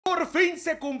Por fin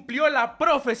se cumplió la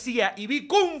profecía y vi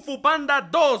Kung Fu Panda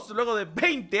 2 luego de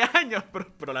 20 años,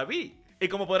 pero la vi. Y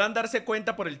como podrán darse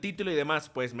cuenta por el título y demás,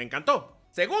 pues me encantó.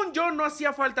 Según yo, no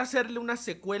hacía falta hacerle una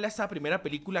secuela a esa primera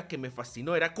película que me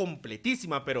fascinó, era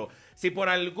completísima, pero si por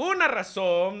alguna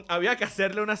razón había que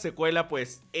hacerle una secuela,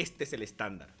 pues este es el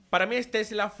estándar. Para mí esta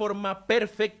es la forma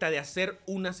perfecta de hacer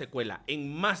una secuela,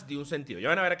 en más de un sentido. Ya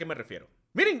van a ver a qué me refiero.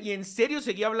 Miren, y en serio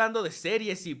seguí hablando de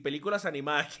series y películas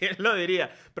animadas, ¿quién lo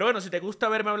diría? Pero bueno, si te gusta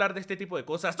verme hablar de este tipo de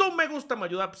cosas, un me gusta me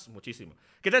ayuda muchísimo.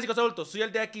 ¿Qué tal, chicos adultos? Soy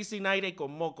el de aquí sin aire y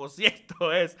con mocos y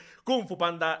esto es Kung Fu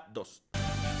Panda 2.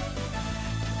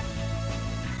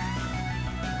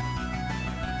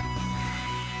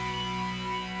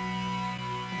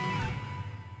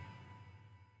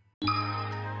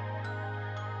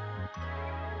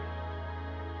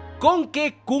 ¿Con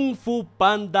qué Kung Fu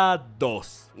Panda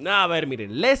 2? A ver,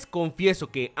 miren, les confieso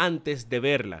que antes de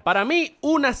verla, para mí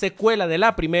una secuela de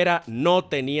la primera no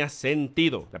tenía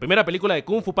sentido. La primera película de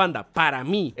Kung Fu Panda, para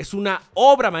mí, es una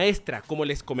obra maestra, como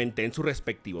les comenté en su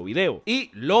respectivo video.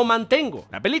 Y lo mantengo.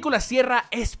 La película cierra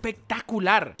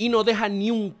espectacular y no deja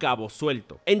ni un cabo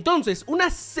suelto. Entonces,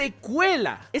 una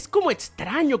secuela es como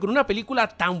extraño con una película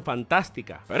tan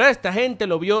fantástica. Pero esta gente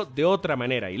lo vio de otra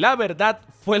manera y la verdad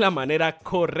fue la manera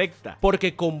correcta.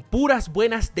 Porque con puras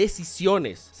buenas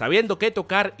decisiones, sabiendo qué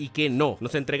tocar y qué no,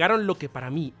 nos entregaron lo que para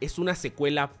mí es una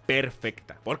secuela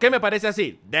perfecta. ¿Por qué me parece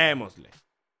así? Démosle.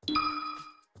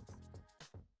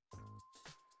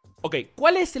 Ok,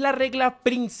 ¿cuál es la regla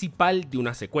principal de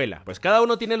una secuela? Pues cada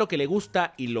uno tiene lo que le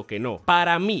gusta y lo que no.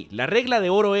 Para mí, la regla de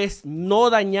oro es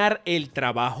no dañar el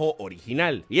trabajo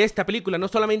original. Y esta película no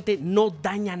solamente no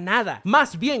daña nada,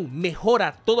 más bien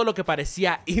mejora todo lo que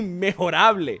parecía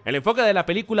inmejorable. El enfoque de la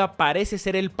película parece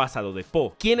ser el pasado de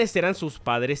Po, quiénes serán sus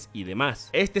padres y demás.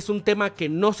 Este es un tema que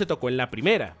no se tocó en la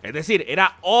primera. Es decir,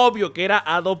 era obvio que era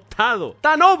adoptado.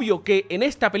 Tan obvio que en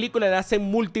esta película le hacen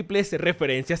múltiples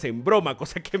referencias en broma,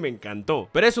 cosa que me encantó,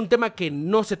 pero es un tema que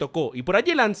no se tocó y por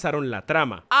allí lanzaron la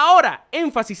trama. Ahora,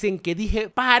 énfasis en que dije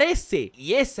parece,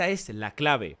 y esa es la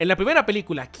clave. En la primera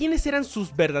película, ¿quiénes eran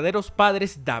sus verdaderos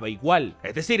padres? Daba igual.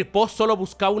 Es decir, Po solo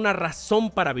buscaba una razón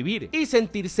para vivir y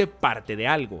sentirse parte de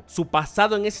algo. Su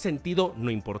pasado en ese sentido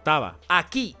no importaba.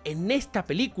 Aquí, en esta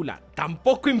película,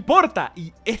 tampoco importa,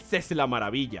 y esa es la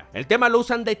maravilla. El tema lo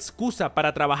usan de excusa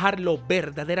para trabajar lo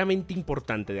verdaderamente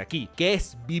importante de aquí, que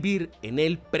es vivir en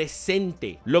el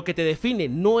presente. Lo que te define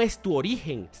no es tu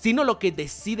origen, sino lo que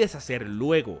decides hacer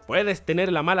luego. Puedes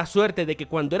tener la mala suerte de que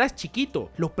cuando eras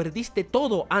chiquito lo perdiste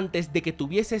todo antes de que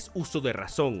tuvieses uso de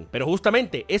razón, pero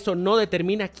justamente eso no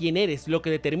determina quién eres, lo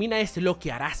que determina es lo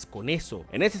que harás con eso.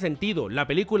 En ese sentido, la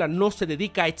película no se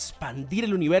dedica a expandir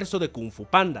el universo de Kung Fu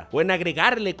Panda o en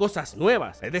agregarle cosas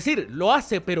nuevas, es decir, lo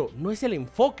hace, pero no es el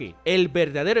enfoque. El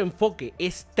verdadero enfoque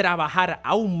es trabajar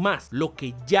aún más lo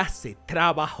que ya se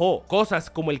trabajó,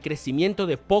 cosas como el crecimiento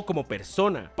de Po como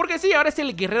persona, porque sí, ahora es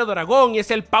el guerrero dragón y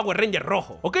es el Power Ranger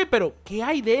rojo, ok, pero ¿qué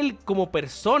hay de él como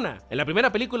persona? En la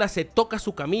primera película se toca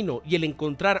su camino y el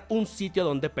encontrar un sitio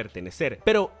donde pertenecer,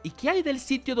 pero ¿y qué hay del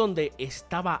sitio donde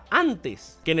estaba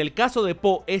antes? Que en el caso de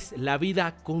Po es la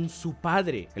vida con su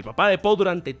padre. El papá de Po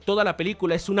durante toda la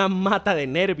película es una mata de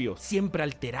nervios, siempre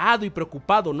alterado y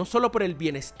preocupado, no solo por el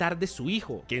bienestar de su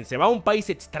hijo, quien se va a un país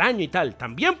extraño y tal,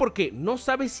 también porque no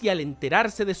sabe si al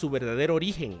enterarse de su verdadero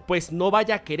origen, pues no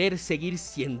vaya a querer seguir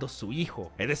siendo su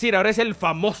hijo. Es decir, ahora es el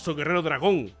famoso guerrero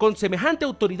dragón. Con semejante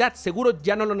autoridad seguro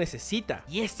ya no lo necesita.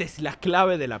 Y esa es la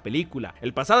clave de la película.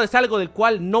 El pasado es algo del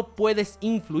cual no puedes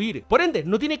influir. Por ende,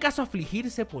 no tiene caso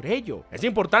afligirse por ello. Es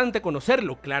importante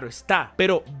conocerlo, claro está.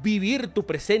 Pero vivir tu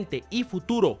presente y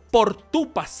futuro por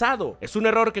tu pasado es un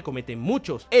error que cometen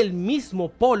muchos. El mismo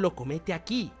Po lo comete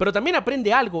aquí. Pero también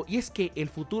aprende algo, y es que el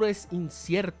futuro es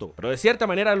incierto. Pero de cierta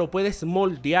manera lo puedes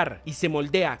moldear. Y se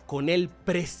moldea con el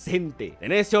presente.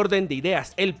 En ese orden de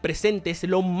ideas, el presente es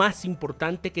lo más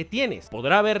importante que tienes.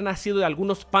 Podrá haber nacido de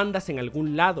algunos pandas en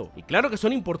algún lado, y claro que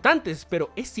son importantes, pero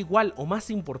es igual o más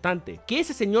importante que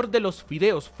ese señor de los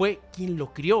fideos fue quien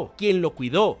lo crió, quien lo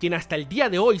cuidó, quien hasta el día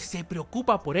de hoy se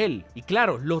preocupa por él, y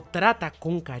claro, lo trata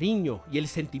con cariño, y el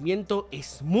sentimiento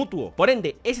es mutuo. Por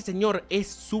ende, ese señor es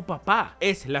su papá,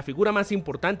 es la figura más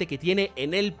importante que tiene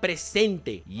en el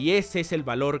presente, y ese es el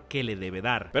valor que le debe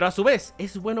dar. Pero a su vez,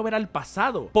 es bueno ver al pasado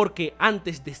pasado, porque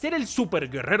antes de ser el super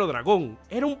guerrero dragón,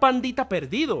 era un pandita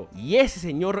perdido, y ese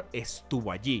señor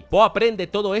estuvo allí. Po aprende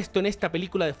todo esto en esta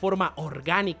película de forma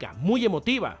orgánica, muy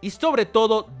emotiva y sobre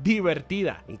todo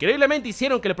divertida. Increíblemente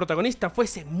hicieron que el protagonista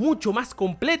fuese mucho más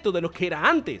completo de lo que era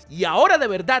antes, y ahora de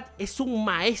verdad es un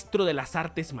maestro de las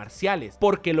artes marciales,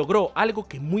 porque logró algo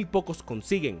que muy pocos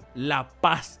consiguen: la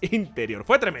paz interior.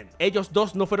 Fue tremendo. Ellos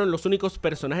dos no fueron los únicos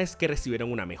personajes que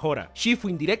recibieron una mejora. Shifu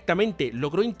indirectamente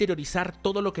logró interiorizar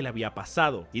todo lo que le había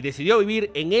pasado y decidió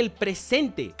vivir en el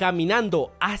presente,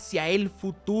 caminando hacia el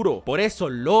futuro. Por eso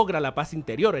logra la paz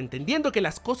interior, entendiendo que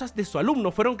las cosas de su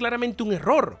alumno fueron claramente un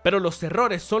error, pero los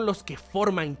errores son los que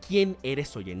forman quién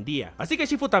eres hoy en día. Así que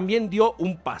Shifu también dio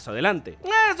un paso adelante.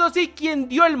 Eso sí, quien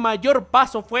dio el mayor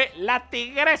paso fue la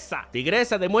tigresa.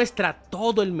 Tigresa demuestra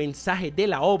todo el mensaje de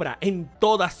la obra en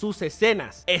todas sus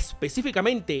escenas,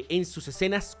 específicamente en sus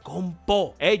escenas con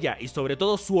Po. Ella y sobre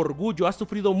todo su orgullo ha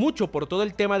sufrido mucho por todo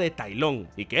el tema de Tai Lung,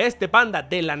 y que este panda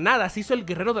de la nada se hizo el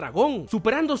guerrero dragón,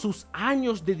 superando sus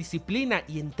años de disciplina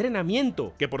y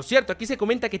entrenamiento, que por cierto aquí se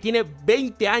comenta que tiene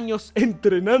 20 años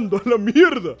entrenando a la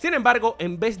mierda. Sin embargo,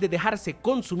 en vez de dejarse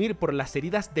consumir por las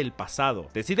heridas del pasado,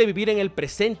 decide vivir en el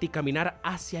presente y caminar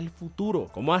hacia el futuro.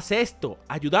 ¿Cómo hace esto?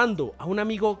 Ayudando a un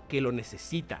amigo que lo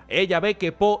necesita. Ella ve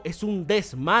que Po es un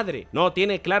desmadre, no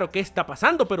tiene claro qué está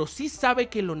pasando, pero sí sabe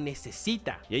que lo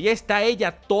necesita, y ahí está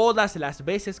ella todas las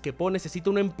veces que Po necesita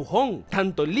un empujón,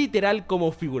 tanto literal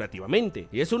como figurativamente,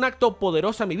 y es un acto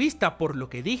poderoso a mi vista. Por lo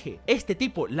que dije, este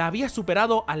tipo la había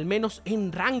superado al menos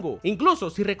en rango. Incluso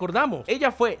si recordamos,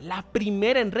 ella fue la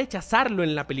primera en rechazarlo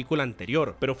en la película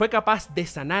anterior, pero fue capaz de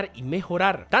sanar y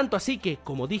mejorar, tanto así que,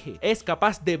 como dije, es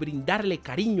capaz de brindarle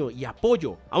cariño y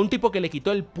apoyo a un tipo que le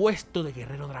quitó el puesto de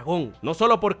guerrero dragón, no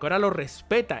solo porque ahora lo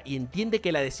respeta y entiende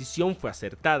que la decisión fue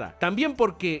acertada, también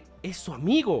porque es su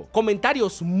amigo.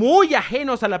 Comentarios muy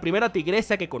ajenos a la primera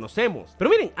tigresa que conocemos. Pero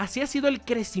miren, así ha sido el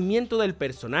crecimiento del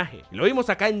personaje. Lo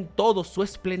vimos acá en todo su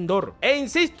esplendor. E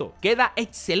insisto, queda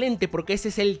excelente porque ese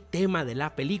es el tema de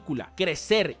la película: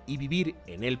 crecer y vivir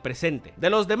en el presente.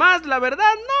 De los demás, la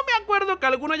verdad, no me acuerdo que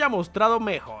alguno haya mostrado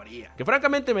mejoría, que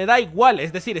francamente me da igual.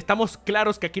 Es decir, estamos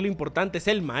claros que aquí lo importante es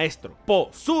el maestro,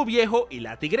 Po, su viejo y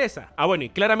la tigresa. Ah, bueno, y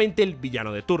claramente el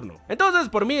villano de turno. Entonces,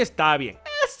 por mí está bien.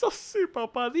 Eso sí,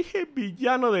 papá, dije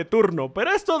villano de turno,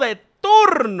 pero esto de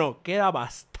turno queda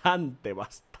bastante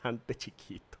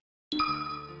chiquito.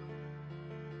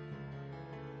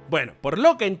 Bueno, por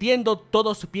lo que entiendo,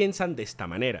 todos piensan de esta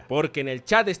manera, porque en el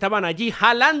chat estaban allí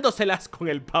jalándoselas con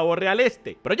el pavo real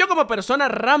este. Pero yo, como persona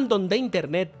random de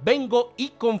internet, vengo y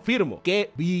confirmo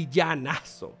que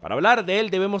villanazo. Para hablar de él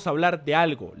debemos hablar de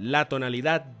algo: la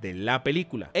tonalidad de la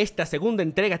película. Esta segunda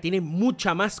entrega tiene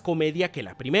mucha más comedia que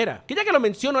la primera, que ya que lo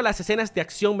menciono, las escenas de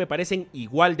acción me parecen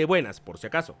igual de buenas, por si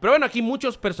acaso. Pero bueno, aquí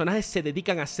muchos personajes se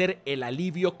dedican a ser el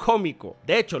alivio cómico.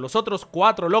 De hecho, los otros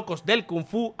 4 locos del Kung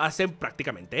Fu hacen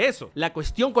prácticamente eso. La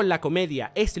cuestión con la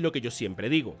comedia es lo que yo siempre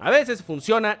digo: a veces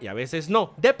funciona y a veces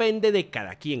no, depende de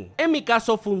cada quien. En mi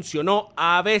caso funcionó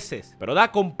a veces, pero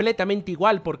da completamente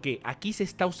igual, porque aquí se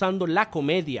está usando la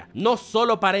comedia no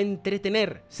solo para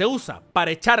entretener, se usa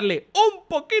para echarle un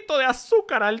poquito de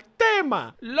azúcar al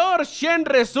tema. Lord Shen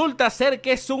resulta ser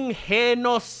que es un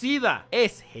genocida,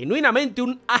 es genuinamente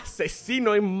un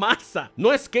asesino en masa.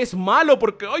 No es que es malo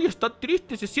porque hoy está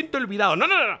triste, se siente olvidado, no,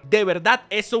 de verdad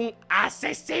es un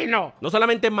asesino. No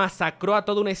solamente masacró a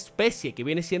toda una especie que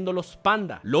viene siendo los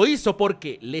panda, lo hizo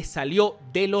porque le salió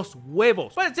de los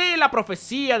huevos. Pues sí, la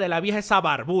profecía de la vieja esa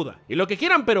barbuda y lo que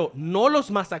quieran, pero no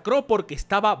los masacró porque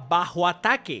estaba bajo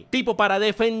ataque, tipo para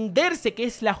defenderse, que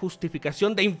es la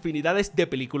justificación de infinidades de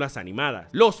películas animadas.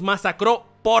 Los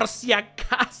masacró por si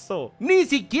acaso. Ni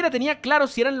siquiera tenía claro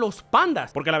si eran los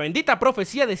pandas, porque la bendita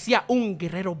profecía decía un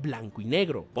guerrero blanco y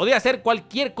negro. Podía ser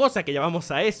cualquier cosa que llamamos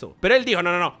a eso, pero él dijo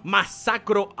no,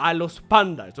 masacro a los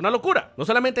pandas. Es una locura. No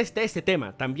solamente está ese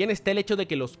tema, también está el hecho de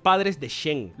que los padres de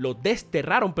Shen lo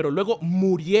desterraron, pero luego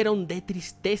murieron de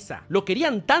tristeza. Lo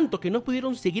querían tanto que no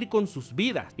pudieron seguir con sus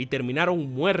vidas y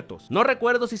terminaron muertos. No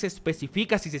recuerdo si se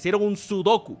especifica si se hicieron un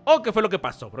sudoku o qué fue lo que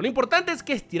pasó, pero lo importante es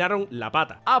que estiraron la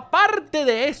pata. Aparte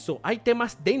de eso, hay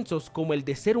temas densos como el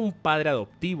de ser un padre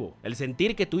adoptivo, el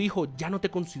sentir que tu hijo ya no te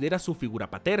considera su figura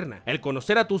paterna, el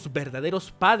conocer a tus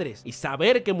verdaderos padres y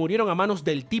saber que murieron a manos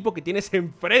del tipo que tienes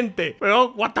enfrente.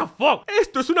 Pero what the fuck,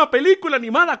 esto es una película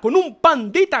animada con un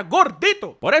pandita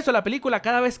gordito. Por eso la película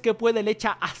cada vez que puede le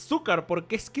echa azúcar,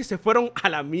 porque es que se fueron a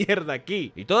la mierda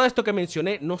aquí. Y todo esto que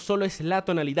mencioné no solo es la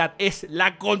tonalidad, es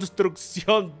la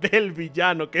construcción del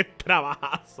villano. ¡Qué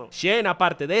trabajazo! Shen,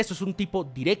 aparte de eso, es un tipo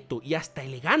directo y hasta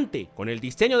elegante, con el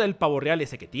diseño del pavo real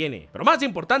ese que tiene. Pero más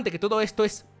importante que todo esto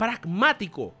es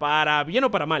pragmático, para bien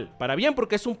o para mal. Para bien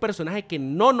porque es un personaje que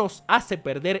no nos hace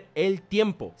perder el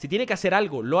tiempo. Si tiene que hacer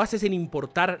algo, lo hace sin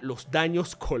importar los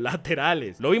daños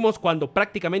colaterales. Lo vimos cuando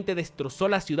prácticamente destrozó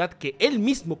la ciudad que él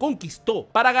mismo conquistó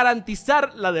para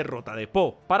garantizar la derrota de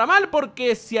Po. Para mal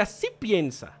porque si así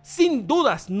piensa, sin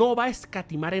dudas no va a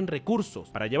escatimar en recursos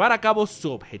para llevar a cabo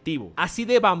su objetivo. Así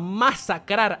deba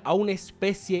masacrar a una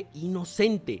especie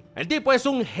inocente. El tipo es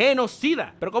un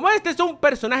genocida, pero como este es un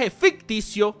personaje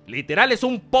ficticio, literal es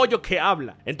un pollo que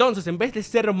habla. Entonces en vez de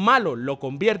ser malo, lo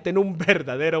convierte en un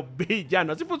verdadero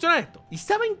villano. Así funciona esto. ¿Y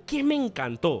saben qué me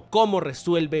encantó? Cómo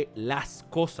resuelve las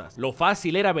cosas. Lo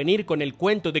fácil era venir con el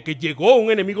cuento de que llegó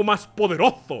un enemigo más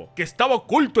poderoso, que estaba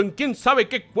oculto en quién sabe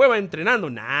qué cueva entrenando.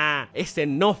 Nah, ese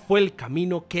no fue el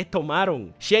camino que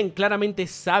tomaron. Shen claramente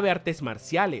sabe artes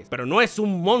marciales, pero no es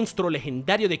un monstruo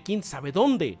legendario de quién sabe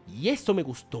dónde. Y eso me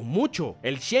gustó mucho.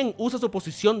 El Shen usa su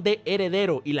posición de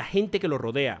heredero y la gente que lo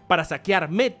rodea para saquear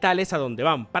metales a donde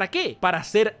van. ¿Para qué? Para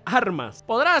hacer armas.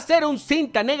 Podrá ser un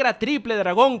cinta negra triple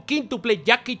dragón quíntuple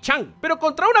Jackie Chan, pero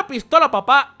contra una pistola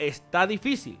papá está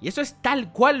difícil. Y eso es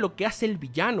tal cual lo que hace el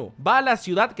villano. Va a la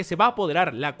ciudad que se va a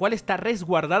apoderar, la cual está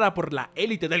resguardada por la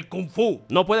élite del Kung Fu.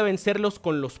 No puede vencerlos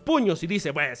con los puños y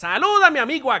dice, pues saluda a mi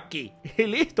amigo aquí. Y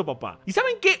listo papá. ¿Y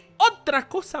saben qué? Otra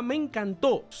cosa me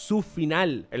encantó, su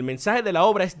final. El mensaje de la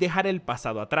obra es dejar el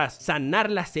pasado atrás,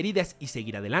 sanar las heridas y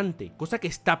seguir adelante, cosa que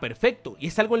está perfecto y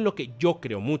es algo en lo que yo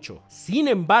creo mucho. Sin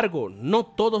embargo, no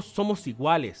todos somos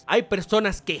iguales. Hay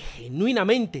personas que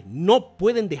genuinamente no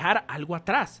pueden dejar algo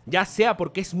atrás, ya sea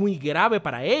porque es muy grave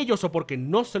para ellos o porque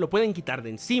no se lo pueden quitar de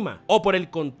encima, o por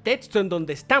el contexto en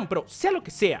donde están, pero sea lo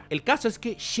que sea. El caso es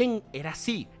que Shen era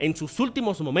así. En sus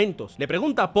últimos momentos, le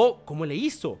pregunta a Po cómo le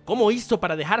hizo, cómo hizo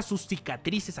para dejar sus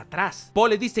cicatrices atrás. Po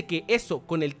le dice que eso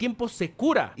con el tiempo se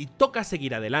cura y toca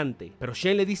seguir adelante, pero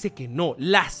Shen le dice que no,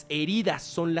 las heridas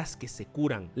son las que se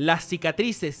curan, las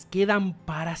cicatrices quedan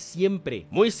para siempre.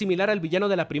 Muy similar al villano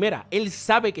de la primera, él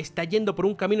sabe que está yendo por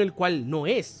un camino el cual no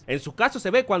es. En su caso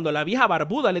se ve cuando la vieja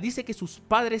barbuda le dice que sus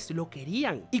padres lo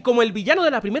querían, y como el villano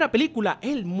de la primera película,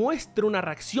 él muestra una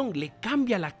reacción, le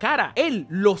cambia la cara, él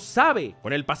lo sabe.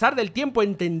 Con el pasar del tiempo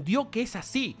entendió que es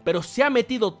así, pero se ha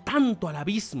metido tanto al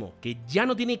abismo que ya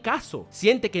no tiene caso,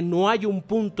 siente que no hay un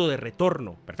punto de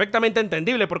retorno. Perfectamente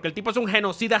entendible porque el tipo es un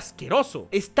genocida asqueroso.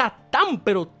 Está tan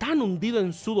pero tan hundido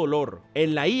en su dolor,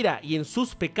 en la ira y en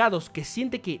sus pecados que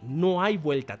siente que no hay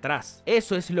vuelta atrás.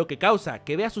 Eso es lo que causa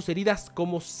que vea sus heridas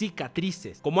como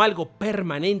cicatrices, como algo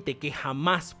permanente que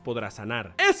jamás podrá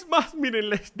sanar. Es más, miren,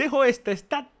 les dejo esta,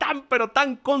 está tan pero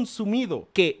tan consumido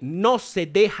que no se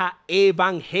deja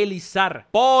evangelizar.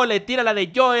 Po le tira la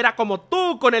de yo era como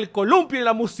tú con el columpio y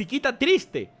la musiquita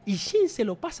triste, y Shen se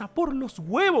lo pasa por los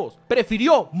huevos.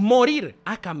 Prefirió morir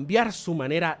a cambiar su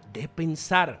manera de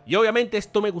pensar. Y obviamente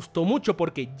esto me gustó mucho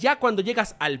porque ya cuando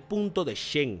llegas al punto de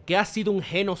Shen, que has sido un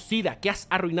genocida, que has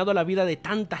arruinado la vida de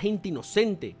tanta gente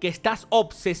inocente, que estás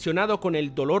obsesionado con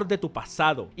el dolor de tu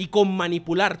pasado y con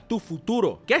manipular tu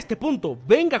futuro, que a este punto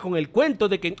venga con el cuento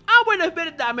de que bueno, es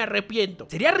verdad, me arrepiento.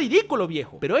 Sería ridículo,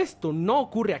 viejo, pero esto no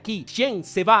ocurre aquí. Shen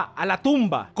se va a la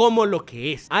tumba como lo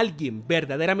que es, alguien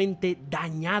verdaderamente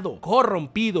dañado,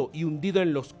 corrompido y hundido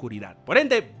en la oscuridad. Por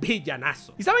ende,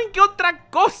 villanazo. ¿Y saben qué otra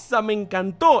cosa me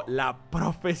encantó? La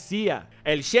profecía.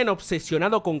 El Shen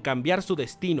obsesionado con cambiar su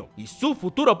destino y su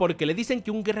futuro porque le dicen que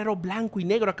un guerrero blanco y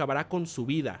negro acabará con su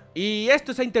vida. Y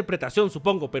esto es la interpretación,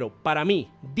 supongo, pero para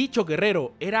mí, dicho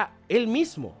guerrero era él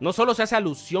mismo. No solo se hace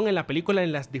alusión en la película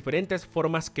en las diferentes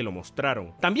formas que lo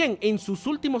mostraron, también en sus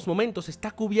últimos momentos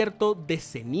está cubierto de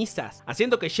cenizas,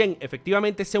 haciendo que Shen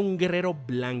efectivamente sea un guerrero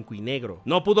blanco y negro.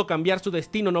 No pudo cambiar su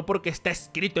destino no porque está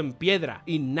escrito en piedra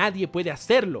y nadie puede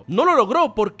hacerlo. No lo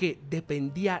logró porque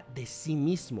dependía de sí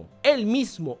mismo. Él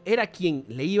mismo era quien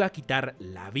le iba a quitar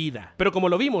la vida. Pero como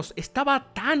lo vimos,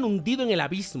 estaba tan hundido en el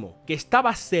abismo que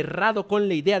estaba cerrado con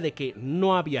la idea de que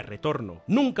no había retorno.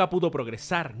 Nunca pudo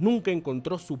progresar, nunca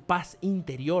encontró su paz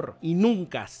interior y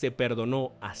nunca se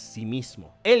perdonó a sí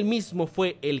mismo. Él mismo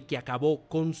fue el que acabó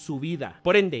con su vida.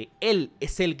 Por ende, él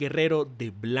es el guerrero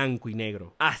de blanco y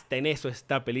negro. Hasta en eso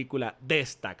esta película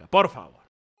destaca, por favor.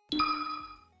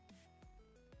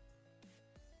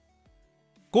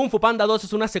 Kung Fu Panda 2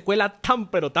 es una secuela tan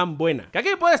pero tan buena que aquí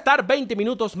puede estar 20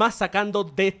 minutos más sacando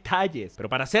detalles, pero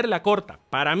para hacerla corta,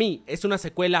 para mí es una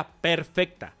secuela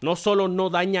perfecta. No solo no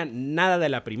daña nada de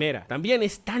la primera, también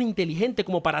es tan inteligente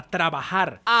como para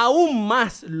trabajar aún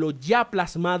más lo ya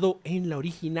plasmado en la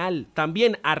original.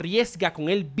 También arriesga con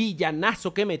el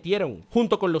villanazo que metieron,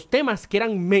 junto con los temas que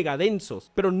eran mega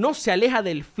densos, pero no se aleja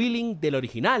del feeling del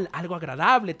original, algo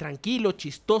agradable, tranquilo,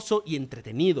 chistoso y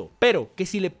entretenido, pero que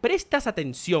si le prestas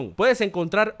atención puedes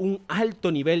encontrar un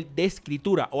alto nivel de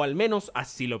escritura, o al menos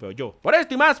así lo veo yo. Por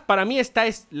esto y más, para mí esta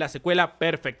es la secuela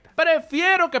perfecta.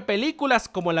 Prefiero que películas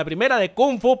como la primera de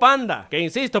Kung Fu Panda, que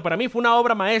insisto, para mí fue una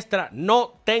obra maestra,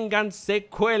 no tengan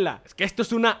secuela. Es que esto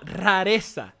es una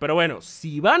rareza. Pero bueno,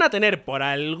 si van a tener por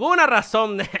alguna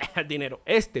razón dinero,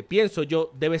 pienso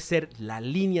yo, debe ser la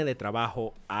línea de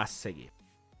trabajo a seguir.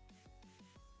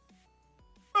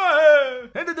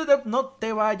 No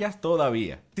te vayas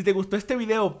todavía. Si te gustó este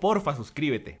video, porfa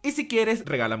suscríbete. Y si quieres,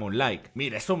 regálame un like.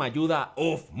 Mira, eso me ayuda,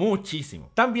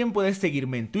 muchísimo. También puedes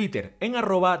seguirme en Twitter, en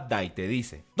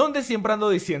 @daitedice, donde siempre ando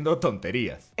diciendo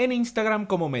tonterías. En Instagram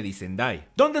como me dicen Dai,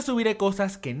 donde subiré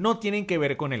cosas que no tienen que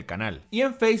ver con el canal. Y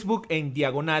en Facebook en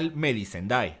diagonal me dicen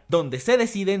Dai, donde se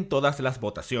deciden todas las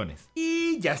votaciones.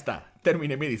 Y ya está,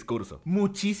 terminé mi discurso.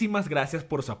 Muchísimas gracias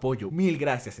por su apoyo, mil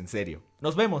gracias en serio.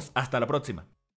 Nos vemos, hasta la próxima.